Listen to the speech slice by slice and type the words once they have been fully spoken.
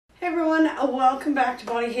Hey everyone, welcome back to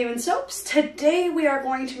Body Haven Soaps. Today we are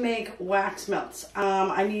going to make wax melts.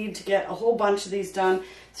 I need to get a whole bunch of these done.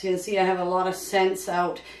 So you can see I have a lot of scents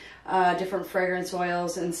out, different fragrance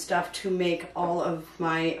oils and stuff to make all of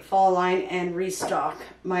my fall line and restock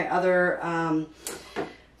my other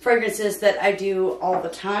fragrances that I do all the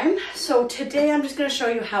time. So today I'm just going to show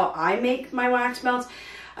you how I make my wax melts.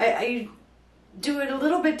 I do it a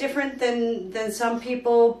little bit different than some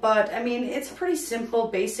people, but I mean, it's pretty simple,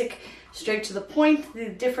 basic, straight to the point. The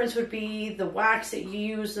difference would be the wax that you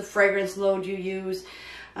use, the fragrance load you use,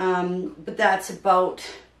 but that's about,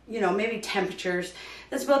 you know, maybe temperatures.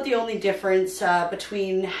 That's about the only difference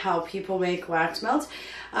between how people make wax melts.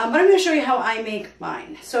 But I'm going to show you how I make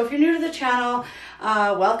mine. So if you're new to the channel,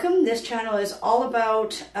 welcome. This channel is all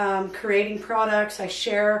about creating products. I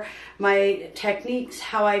share my techniques,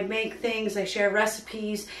 how I make things. I share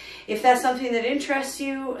recipes. If that's something that interests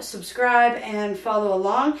you, subscribe and follow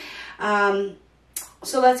along.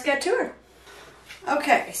 So let's get to it.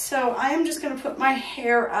 Okay, so I am just going to put my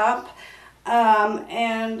hair up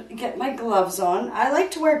and get my gloves on. I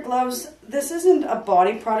like to wear gloves. This isn't a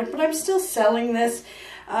body product, but I'm still selling this.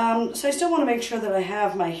 So I still want to make sure that I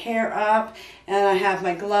have my hair up and I have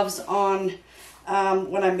my gloves on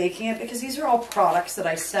when I'm making it, because these are all products that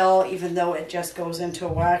I sell, even though it just goes into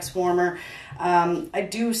a wax warmer. I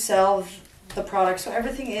do sell the product, so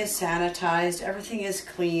everything is sanitized, everything is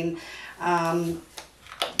clean,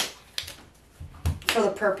 for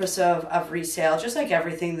the purpose of resale, just like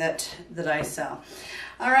everything that I sell.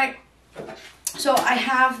 All right, so I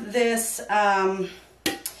have this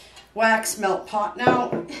wax melt pot.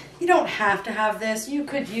 Now, you don't have to have this. You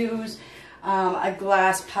could use a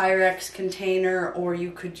glass Pyrex container, or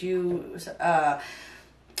you could use,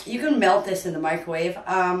 you can melt this in the microwave.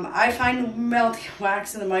 I find melting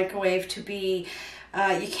wax in the microwave to be,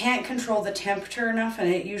 you can't control the temperature enough, and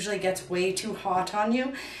it usually gets way too hot on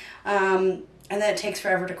you. And then it takes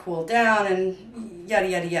forever to cool down and yada,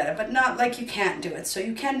 yada, yada. But not like you can't do it. So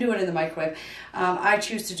you can do it in the microwave. I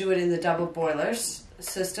choose to do it in the double boilers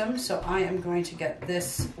system. So I am going to get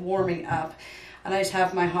this warming up. And I just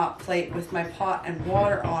have my hot plate with my pot and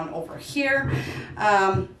water on over here.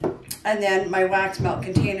 And then my wax melt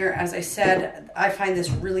container, as I said, I find this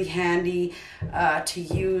really handy to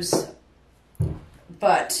use.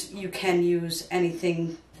 But you can use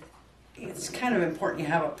anything. It's kind of important you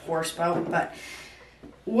have a pour spout, but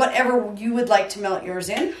whatever you would like to melt yours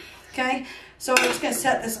in, okay? So I'm just going to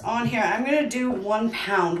set this on here. I'm going to do 1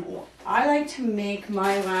 pound. I like to make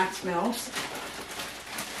my wax melts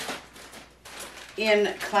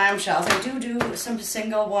in clamshells. I do some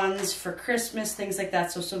single ones for Christmas, things like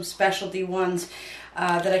that, so some specialty ones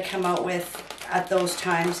that I come out with at those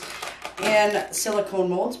times in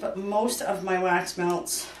silicone molds, but most of my wax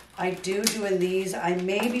melts I do in these. I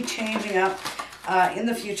may be changing up in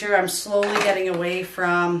the future. I'm slowly getting away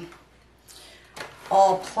from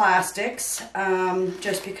all plastics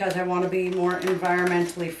just because I want to be more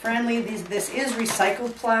environmentally friendly. This is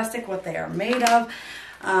recycled plastic, what they are made of.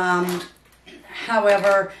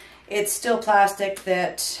 However, it's still plastic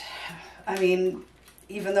that, I mean,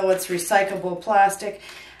 even though it's recyclable plastic,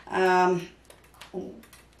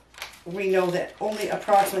 we know that only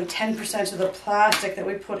approximately 10% of the plastic that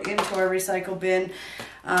we put into our recycle bin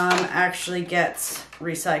actually gets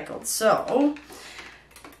recycled. So,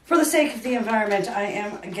 for the sake of the environment, I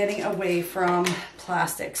am getting away from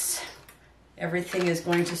plastics. Everything is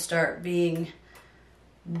going to start being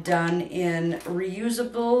done in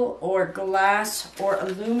reusable or glass or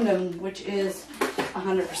aluminum, which is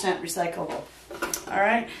 100% recyclable. All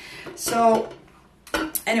right, so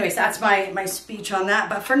anyways, that's my speech on that.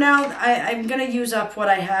 But for now, I'm going to use up what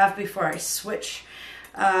I have before I switch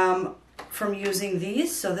from using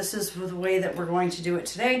these. So this is the way that we're going to do it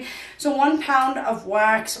today. So 1 pound of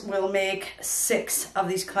wax will make 6 of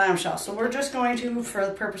these clamshells. So we're just going to, for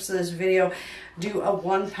the purpose of this video, do a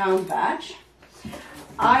 1 pound batch.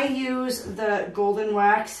 I use the Golden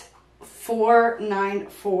Wax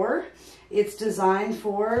 494. It's designed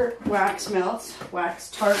for wax melts, wax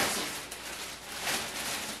tarts,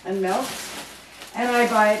 and melts, and I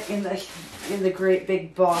buy it in the great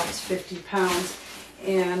big box, 50 pounds,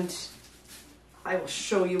 and I will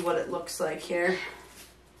show you what it looks like here.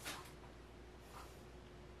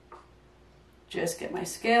 Just get my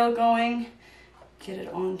scale going, get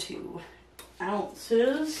it onto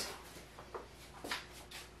ounces,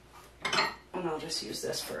 and I'll just use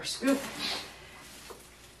this for a scoop.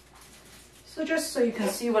 So just so you can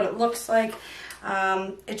see what it looks like.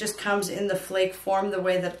 It just comes in the flake form, the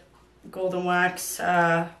way that Golden Wax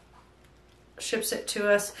ships it to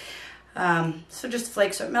us. So just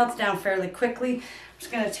flakes, so it melts down fairly quickly.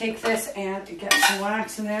 just going to take this and get some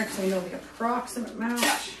wax in there because I know the approximate amount.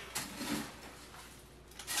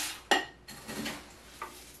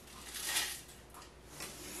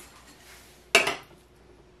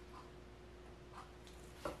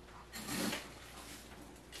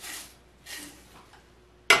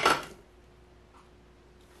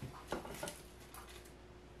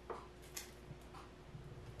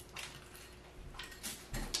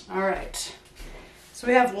 All right, so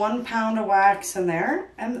we have 1 pound of wax in there.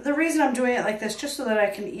 And the reason I'm doing it like this, just so that I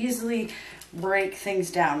can easily break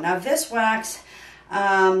things down. Now this wax,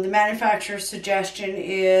 the manufacturer's suggestion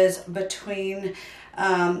is between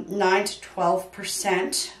 9 to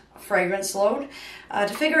 12% fragrance load.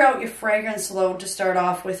 To figure out your fragrance load to start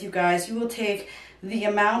off with, you guys, you will take the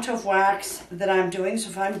amount of wax that I'm doing. So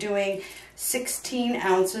if I'm doing 16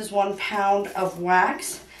 ounces, 1 pound of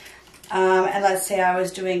wax, and let's say I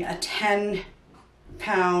was doing a 10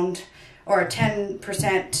 pound or a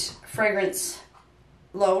 10% fragrance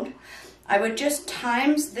load, I would just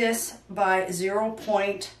times this by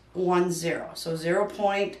 0.10, so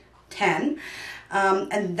 0.10,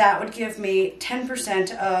 and that would give me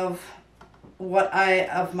 10% of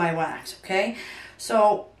of my wax, okay?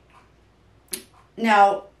 So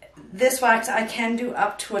now this wax I can do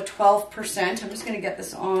up to a 12%. I'm just going to get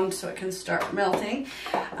this on so it can start melting.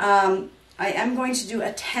 I am going to do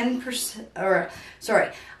a 10%, or sorry,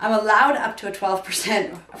 I'm allowed up to a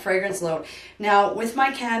 12% fragrance load. Now with my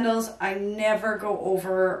candles, I never go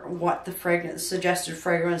over what the suggested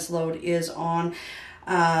fragrance load is on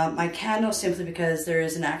my candle, simply because there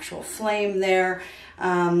is an actual flame there,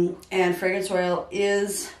 and fragrance oil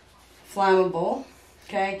is flammable,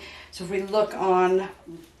 okay? So if we look on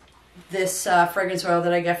this fragrance oil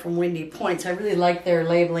that I get from Windy Points, I really like their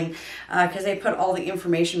labeling because they put all the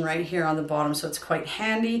information right here on the bottom, so it's quite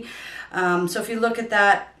handy. So if you look at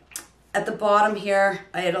that, at the bottom here,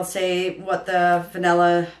 it'll say what the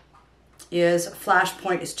vanilla is. Flash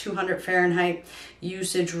point is 200 Fahrenheit,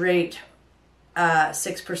 usage rate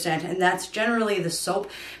 6%, and that's generally the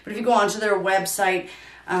soap. But if you go onto their website,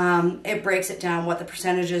 it breaks it down what the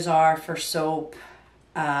percentages are for soap,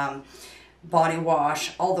 body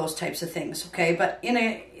wash, all those types of things, okay? But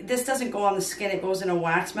this doesn't go on the skin, it goes in a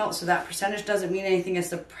wax melt, so that percentage doesn't mean anything. It's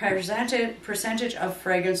the percentage of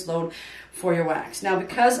fragrance load for your wax. Now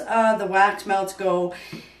because the wax melts go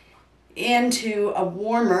into a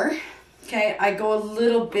warmer, okay, I go a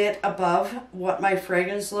little bit above what my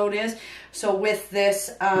fragrance load is. So with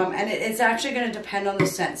this, and it's actually going to depend on the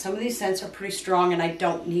scent. Some of these scents are pretty strong and I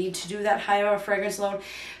don't need to do that high of a fragrance load.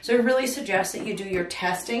 So I really suggest that you do your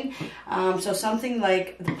testing. So something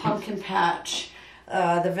like the pumpkin patch,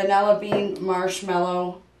 the vanilla bean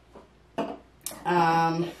marshmallow,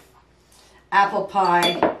 apple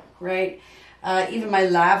pie, right? Even my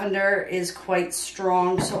lavender is quite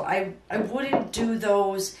strong. So I wouldn't do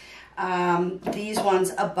those these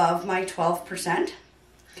ones above my 12%,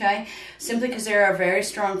 okay? Simply because they're a very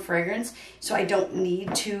strong fragrance, so I don't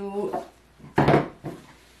need to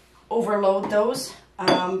overload those.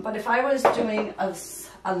 But if I was doing a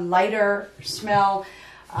lighter smell,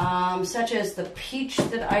 such as the peach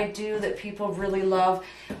that I do that people really love,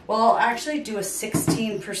 well, I'll actually do a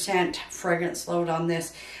 16% fragrance load on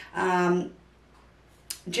this.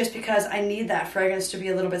 Just because I need that fragrance to be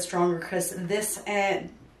a little bit stronger, because this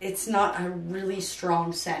it's not a really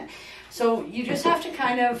strong scent. So you just have to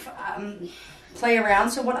kind of play around.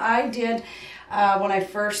 So what I did when I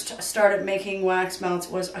first started making wax melts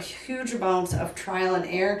was a huge amount of trial and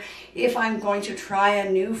error. If I'm going to try a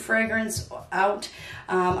new fragrance out,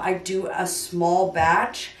 I do a small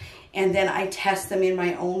batch and then I test them in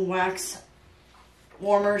my own wax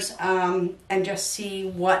warmers and just see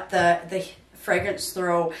what the fragrance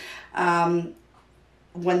throw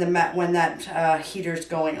when that heater's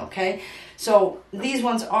going, okay? So these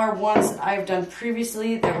ones are ones that I've done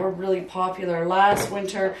previously that were really popular last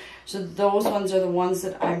winter. So those ones are the ones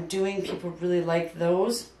that I'm doing. People really like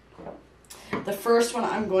those. The first one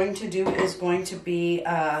I'm going to do is going to be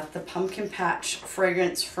the Pumpkin Patch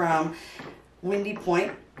fragrance from Windy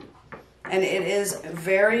Point. And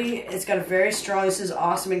it's got a very strong, this is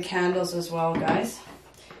awesome in candles as well, guys.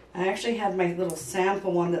 I actually had my little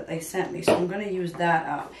sample one that they sent me, so I'm going to use that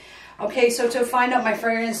up. Okay, so to find out my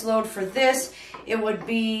fragrance load for this, it would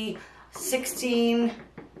be 16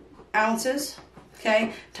 ounces,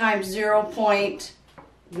 okay, times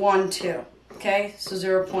 0.12, okay, so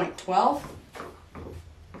 0.12.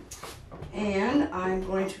 And I'm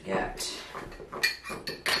going to get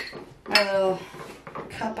my little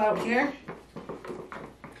cup out here.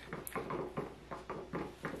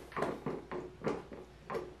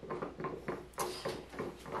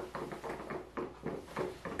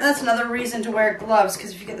 And that's another reason to wear gloves,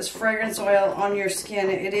 because if you get this fragrance oil on your skin,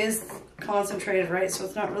 it is concentrated, right? So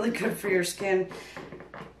it's not really good for your skin.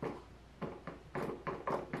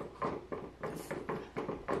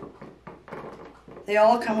 They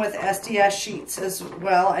all come with SDS sheets as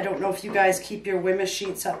well. I don't know if you guys keep your Wimmis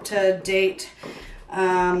sheets up to date,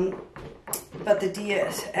 but the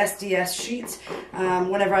SDS sheets,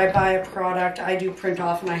 whenever I buy a product, I do print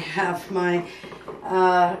off, and I have my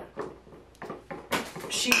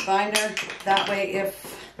sheet binder. That way,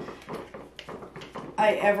 if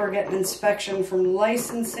I ever get an inspection from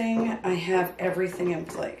licensing, I have everything in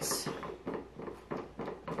place.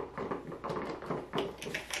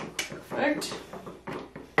 Perfect.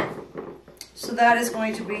 So that is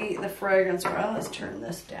going to be the fragrance oil. Let's turn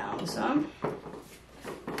this down some.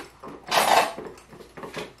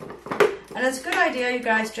 And it's a good idea, you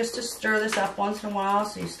guys, just to stir this up once in a while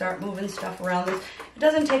so you start moving stuff around this. It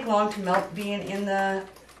doesn't take long to melt being in the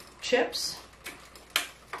chips.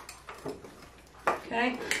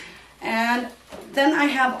 Okay, and then I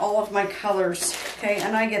have all of my colors, okay,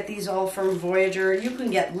 and I get these all from Voyager. You can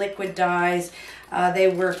get liquid dyes. They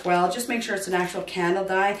work well. Just make sure it's an actual candle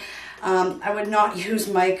dye. I would not use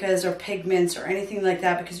micas or pigments or anything like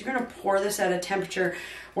that, because you're going to pour this at a temperature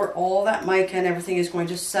where all that mica and everything is going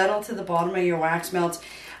to settle to the bottom of your wax melts,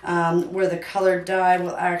 where the colored dye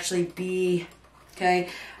will actually be, okay,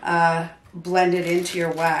 blended into your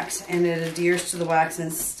wax, and it adheres to the wax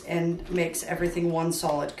and makes everything one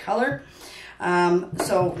solid color.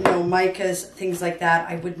 So, you know, micas, things like that,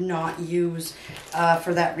 I would not use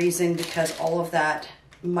for that reason, because all of that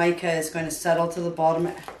mica is going to settle to the bottom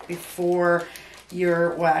before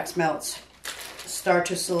your wax melts start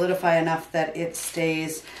to solidify enough that it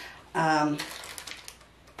stays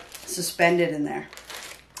suspended in there.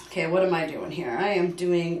 Okay, what am I doing here? I am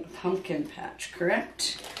doing pumpkin patch,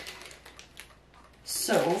 correct?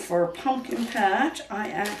 So for pumpkin patch, I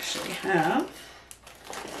actually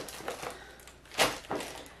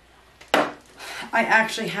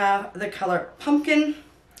have the color pumpkin,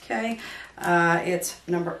 okay? It's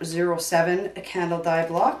number 07, a candle dye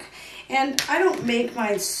block. And I don't make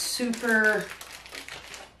mine super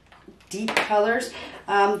deep colors.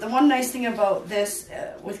 The one nice thing about this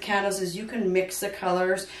with candles is you can mix the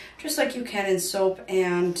colors just like you can in soap,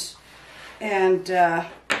 and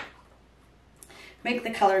make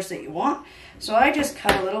the colors that you want. So I just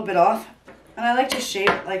cut a little bit off, and I like to shape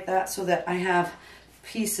it like that so that I have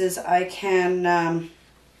pieces I can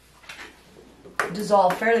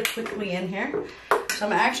dissolve fairly quickly in here. So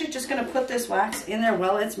I'm actually just going to put this wax in there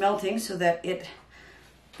while it's melting so that it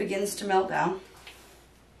begins to melt down.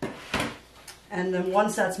 And then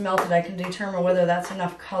once that's melted, I can determine whether that's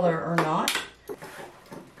enough color or not.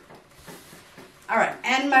 All right,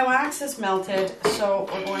 and my wax is melted, so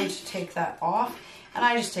we're going to take that off. And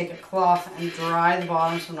I just take a cloth and dry the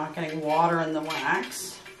bottom so I'm not getting water in the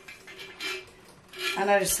wax. And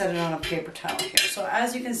I just set it on a paper towel here. So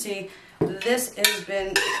as you can see, this has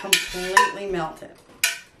been completely melted.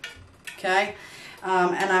 Okay,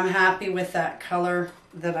 and I'm happy with that color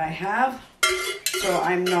that I have. So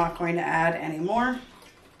I'm not going to add any more.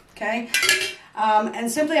 Okay, and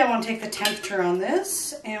simply I want to take the temperature on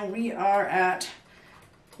this, and we are at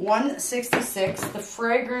 166. The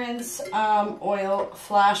fragrance oil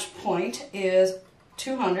flash point is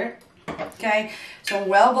 200. Okay, so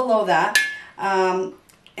well below that. And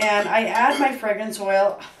I add my fragrance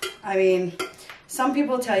oil. I mean, some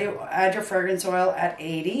people tell you add your fragrance oil at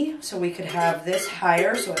 80, so we could have this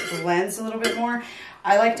higher so it blends a little bit more.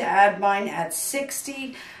 I like to add mine at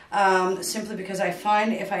 60, simply because I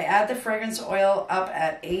find if I add the fragrance oil up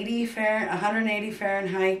at 180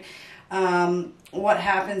 Fahrenheit, what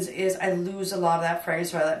happens is I lose a lot of that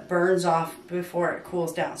fragrance oil. It burns off before it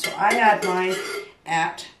cools down. So I add mine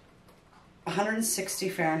at 160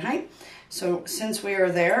 Fahrenheit. So since we are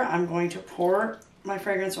there, I'm going to pour my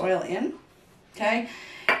fragrance oil in, okay?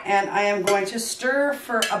 And I am going to stir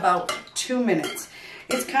for about 2 minutes.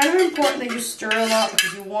 It's kind of important that you stir a lot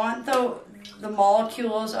because you want the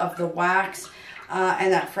molecules of the wax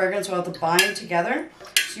and that fragrance oil to bind together.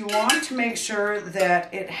 So you want to make sure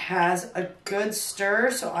that it has a good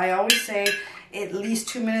stir. So I always say at least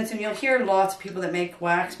 2 minutes, and you'll hear lots of people that make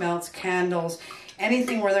wax melts, candles,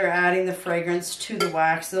 anything where they're adding the fragrance to the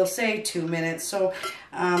wax, they'll say 2 minutes. So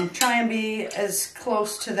try and be as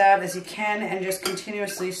close to that as you can, and just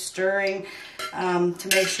continuously stirring to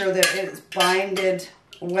make sure that it's binded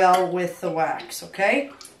well with the wax,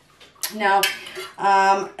 okay? Now,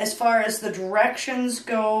 as far as the directions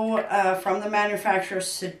go from the manufacturer's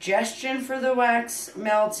suggestion for the wax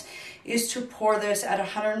melts is to pour this at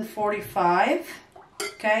 145,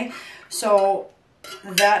 okay? So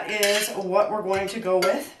that is what we're going to go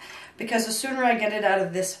with, because the sooner I get it out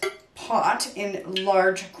of this pot in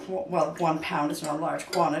large, well, 1 pound is not a large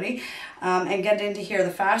quantity, and get it into here,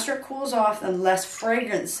 the faster it cools off, the less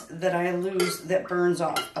fragrance that I lose that burns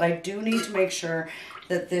off. But I do need to make sure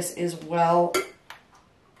that this is well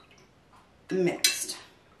mixed.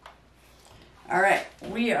 All right,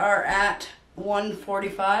 we are at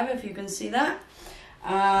 145, if you can see that.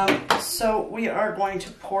 So we are going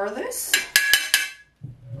to pour this.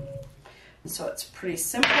 So it's pretty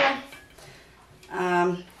simple.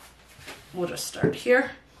 We'll just start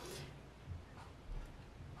here.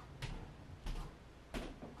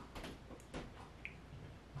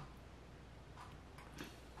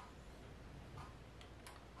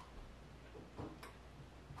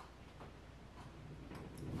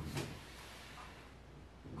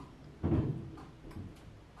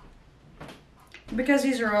 Because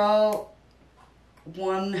these are all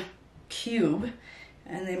 1 cube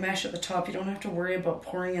and they mesh at the top, you don't have to worry about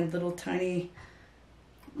pouring in little tiny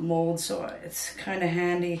molds, so it's kind of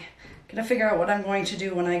handy. Gonna figure out what I'm going to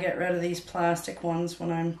do when I get rid of these plastic ones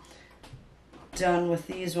when I'm done with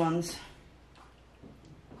these ones.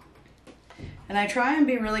 And I try and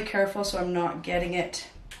be really careful so I'm not getting it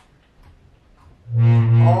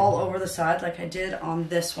all over the side like I did on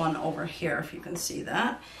this one over here, if you can see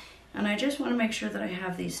that. And I just want to make sure that I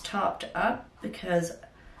have these topped up, because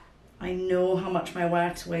I know how much my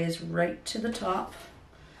wax weighs right to the top.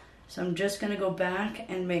 So I'm just going to go back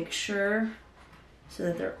and make sure so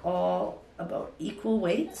that they're all about equal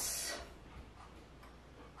weights,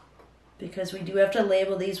 because we do have to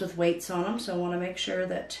label these with weights on them. So I want to make sure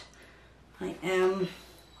that I am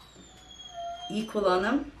equal on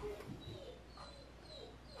them.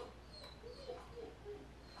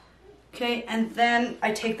 Okay, and then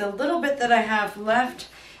I take the little bit that I have left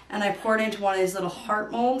and I pour it into one of these little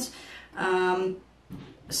heart molds,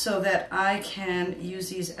 so that I can use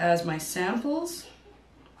these as my samples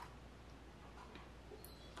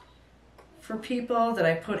for people that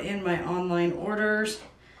I put in my online orders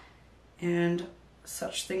and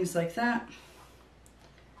such things like that.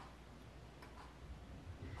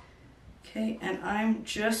 Okay, and I'm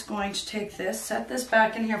just going to take this, set this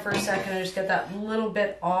back in here for a second, and just get that little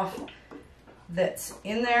bit off that's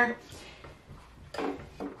in there.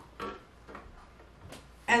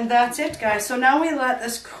 And that's it, guys. So now we let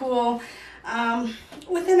this cool.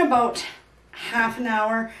 Within about half an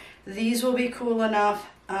hour, these will be cool enough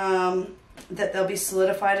that they'll be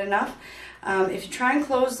solidified enough. If you try and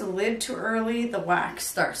close the lid too early, the wax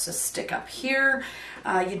starts to stick up here.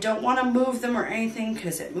 You don't want to move them or anything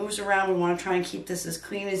because it moves around. We want to try and keep this as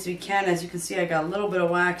clean as we can. As you can see, I got a little bit of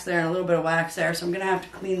wax there and a little bit of wax there, so I'm going to have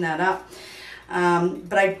to clean that up.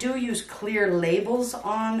 But I do use clear labels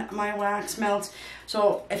on my wax melts.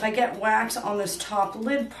 So if I get wax on this top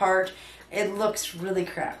lid part, it looks really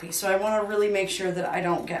crappy. So I want to really make sure that I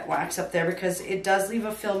don't get wax up there, because it does leave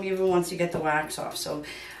a film even once you get the wax off. So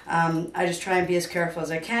I just try and be as careful as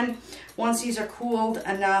I can. Once these are cooled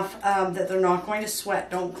enough that they're not going to sweat,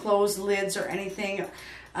 don't close lids or anything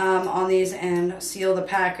on these, and seal the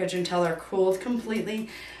package until they're cooled completely,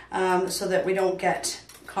 so that we don't get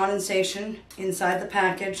condensation inside the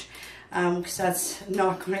package, because that's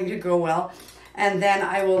not going to go well. And then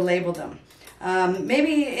I will label them.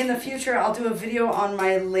 Maybe in the future I'll do a video on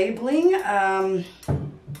my labeling,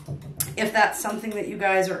 if that's something that you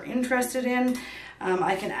guys are interested in.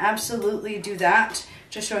 I can absolutely do that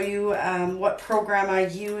to show you what program I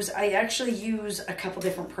use. I actually use a couple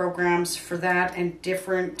different programs for that, and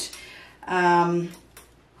different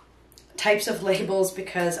types of labels,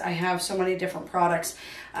 because I have so many different products.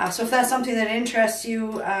 So if that's something that interests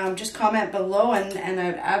you, just comment below, and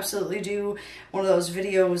I'd absolutely do one of those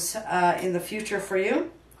videos in the future for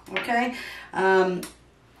you. Okay, so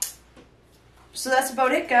that's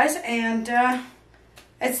about it, guys, and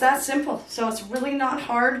it's that simple. So it's really not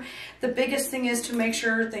hard. The biggest thing is to make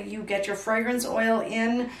sure that you get your fragrance oil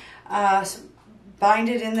in, bind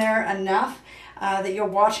it in there enough that you're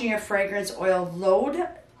watching your fragrance oil load.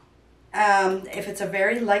 If it's a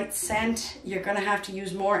very light scent, you're going to have to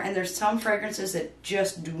use more, and there's some fragrances that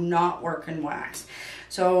just do not work in wax.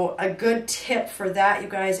 So a good tip for that, you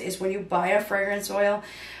guys, is when you buy a fragrance oil,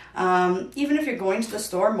 even if you're going to the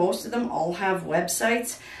store, most of them all have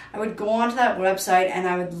websites. I would go onto that website and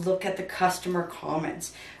I would look at the customer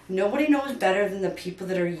comments. Nobody knows better than the people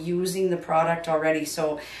that are using the product already.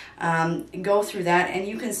 So go through that, and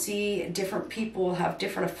you can see different people have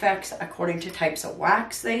different effects according to types of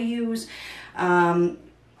wax they use.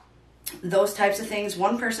 those types of things.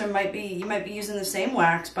 One person you might be using the same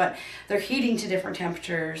wax, but they're heating to different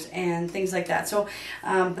temperatures and things like that. So,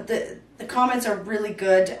 but the comments are really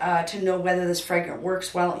good to know whether this fragrance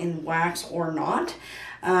works well in wax or not.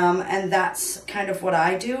 And that's kind of what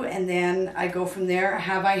I do. And then I go from there.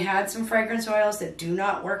 Have I had some fragrance oils that do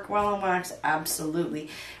not work well in wax? Absolutely.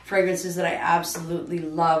 Fragrances that I absolutely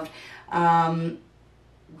loved,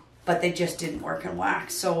 but they just didn't work in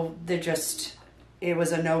wax. So it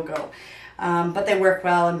was a no-go. But they work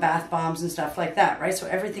well in bath bombs and stuff like that, right? So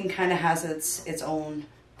everything kind of has its own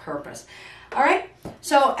purpose. All right.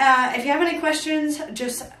 So if you have any questions,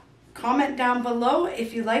 just comment down below.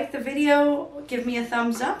 If you like the video, give me a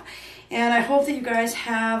thumbs up. And I hope that you guys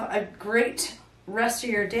have a great rest of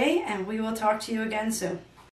your day, and we will talk to you again soon.